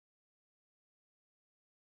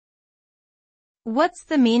What's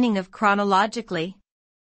the meaning of chronologically?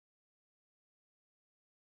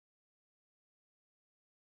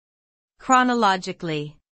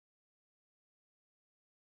 Chronologically.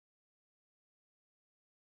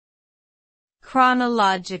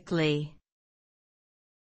 Chronologically.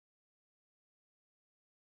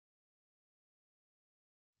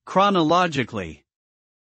 Chronologically.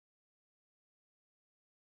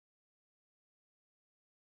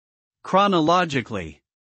 Chronologically.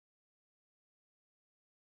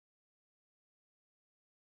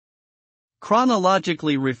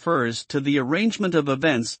 Chronologically refers to the arrangement of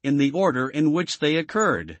events in the order in which they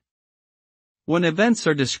occurred. When events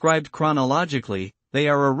are described chronologically, they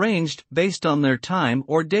are arranged based on their time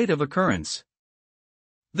or date of occurrence.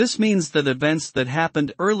 This means that events that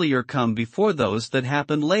happened earlier come before those that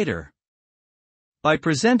happened later. By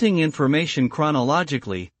presenting information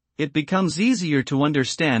chronologically, it becomes easier to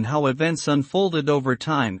understand how events unfolded over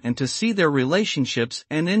time and to see their relationships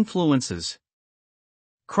and influences.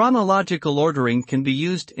 Chronological ordering can be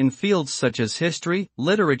used in fields such as history,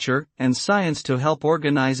 literature, and science to help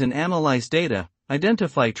organize and analyze data,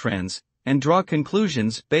 identify trends, and draw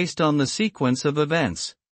conclusions based on the sequence of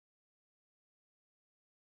events.